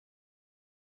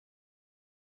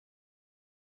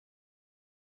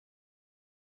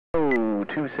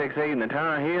268 in the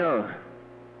Tarheels.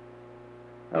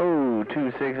 Oh,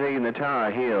 268 in the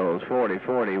Tarheels.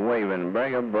 4040 waving.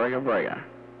 Breaker, breaker, breaker.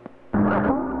 Well,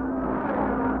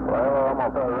 I'm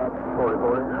going to put it up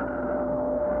 4040. I'm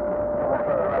going to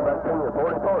put it right back to you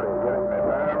 4040. Give me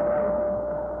time.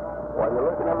 While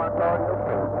you're looking at my car, you'll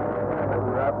see. I'll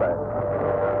be right back.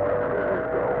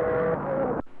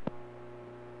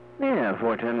 Yeah,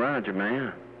 410 Roger,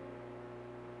 man.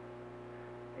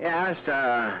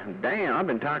 Yeah, damn, I've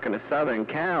been talking to Southern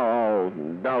Cal all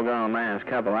doggone last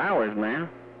couple hours, man.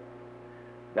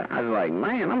 I was like,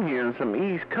 man, I'm hearing some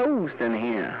East Coast in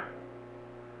here.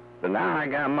 But now I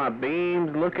got my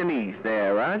beams looking east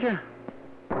there, Roger.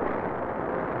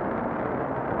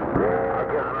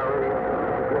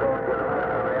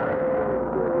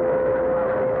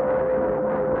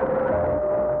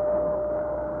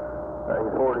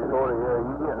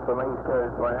 Some East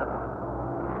Coast land.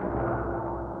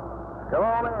 Come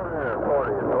on in here,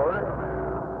 4040.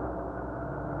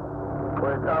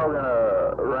 We're talking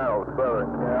around Southern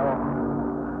Cal.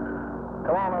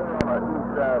 Come on over on the east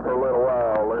side for a little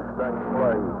while. Let's thing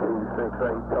play.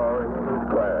 268 Tarheels is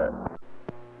quiet.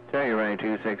 Tell you, Ray,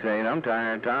 268, I'm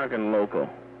tired of talking local.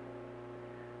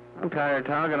 I'm tired of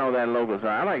talking all that local, so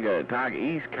I like to talk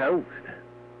East Coast.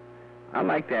 I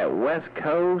like that West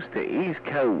Coast to East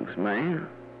Coast, man.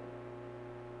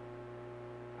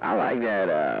 I like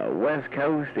that West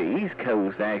Coast to East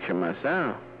Coast action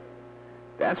myself.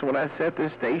 That's what I set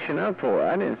this station up for.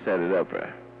 I didn't set it up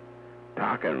for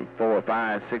talking 400,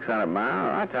 500, 600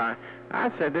 miles. I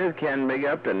set this can big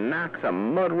up to knock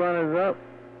some mud runners up,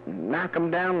 knock them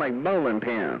down like bowling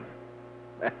pins.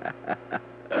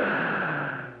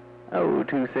 Oh,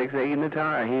 268 in the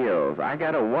Tarheels. I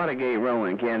got a Watergate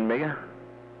rolling, Ken Bigger.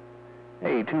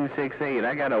 Hey, 268,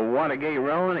 I got a Watergate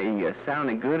rolling, and you're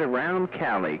sounding good around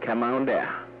Cali. Come on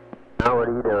down. Now, what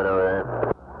are you doing over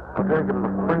there? I'm drinking my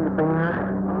free beer.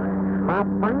 My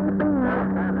free beer.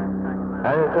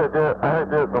 I just hooked up my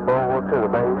bowl to the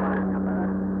base.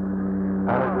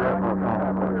 I hooked up my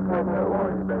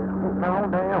phone.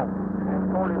 Calm down.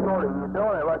 4040, you're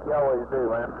doing it like you always do,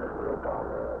 man.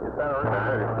 You sound right.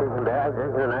 I'm just sitting back,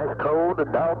 drinking a nice cold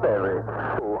adult beverage.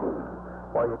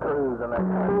 While you're cruising that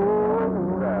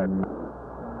side.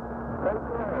 Take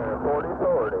care,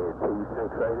 4040,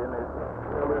 268 in this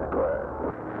class.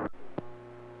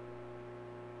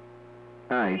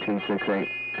 Hi, 268.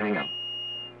 Hang on.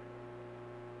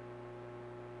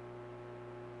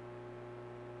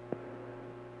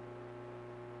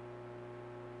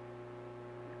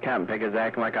 Cotton pickers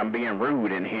acting like I'm being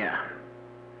rude in here.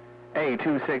 Hey,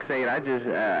 268, I just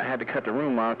had to cut the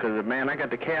room off because, man, I got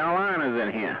the Carolinas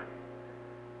in here.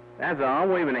 That's all. I'm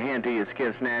waving a hand to you,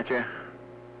 Skip Snatcher.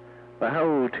 But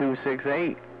ho,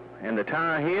 268 and the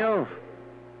Tarheels.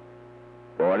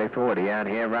 4040 out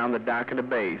here around the dock of the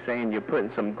bay, saying you're putting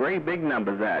some great big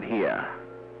numbers out here.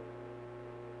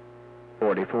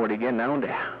 4040 getting on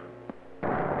down.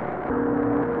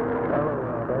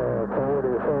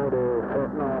 4040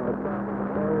 sitting on the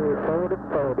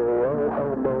 4040, old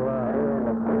hobo out here in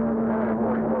the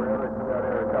 4040, everything got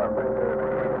every copy.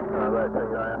 I'll let you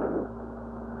know.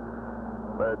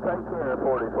 But take care,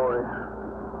 4040.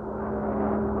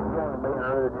 You ain't being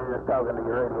rude, you're just talking to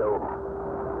your radio.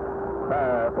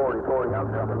 4040,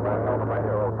 I'm jumping back on the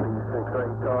mail.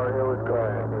 268 Tarheels is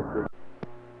quiet.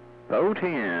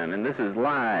 010, and this is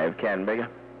live, Captain Bigger.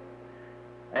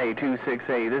 Hey,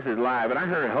 268, this is live, and I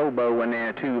heard Hobo in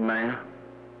there too, man.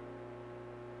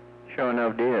 Sure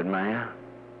enough did, man.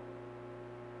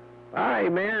 All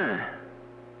right, man.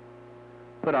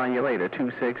 Put on you later,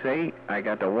 268. I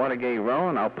got the Watergate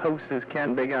rolling. I'll post this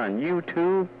Ken Big on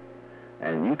YouTube,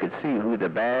 and you can see who the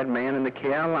bad man in the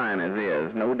Carolinas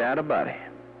is, no doubt about it.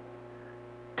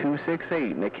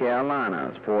 268 in the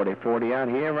Carolinas, 4040 out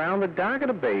here around the dock of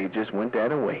the bay, just went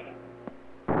that away.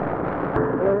 Yeah,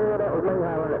 that was me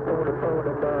having at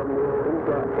 4040 down here. He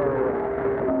got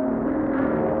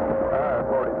Alright,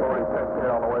 4040, take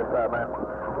care on the west side, man.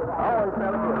 I always tell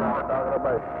you, I'm dock of the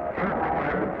bay.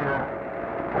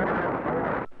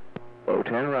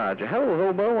 010 Roger. Hello,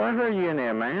 Hobo. I heard you in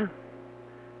there, man.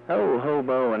 Hello,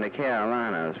 Hobo in the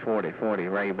Carolinas, 4040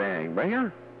 Ray Bag.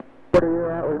 Bringer? What are you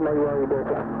at with me while you do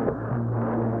that?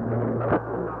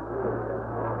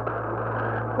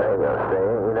 I ain't gonna say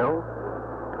it, you know?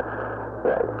 I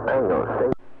ain't gonna say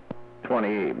it.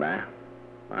 28, man.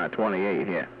 28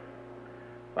 here.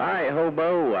 All right,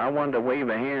 Hobo, I wanted to wave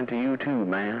a hand to you too,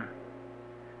 man.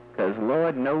 Because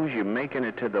Lord knows you're making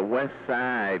it to the west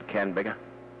side, Ken Bigger.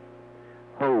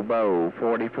 Hobo,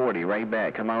 4040, right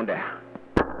back. Come on down.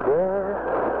 Yeah.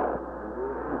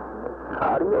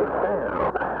 Audio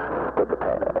sound. Stick a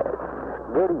pad.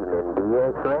 Good evening,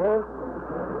 DX fan.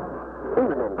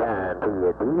 Evening time to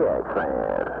you, DX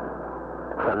fan.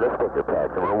 From the sticker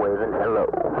patch, we're waving hello.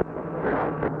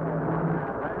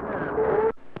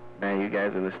 Man, you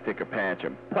guys in the sticker patch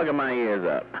are plugging my ears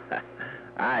up.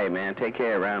 All right, man, take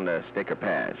care around the sticker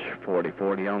patch.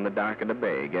 4040 on the dock of the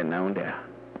bay, getting on down.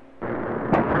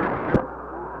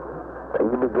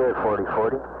 You be good,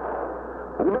 4040.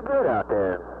 You be good out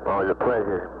there. Always a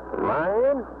pleasure.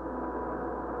 Lion?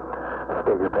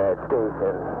 Sticker pad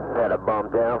station. Had a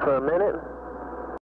bump down for a minute.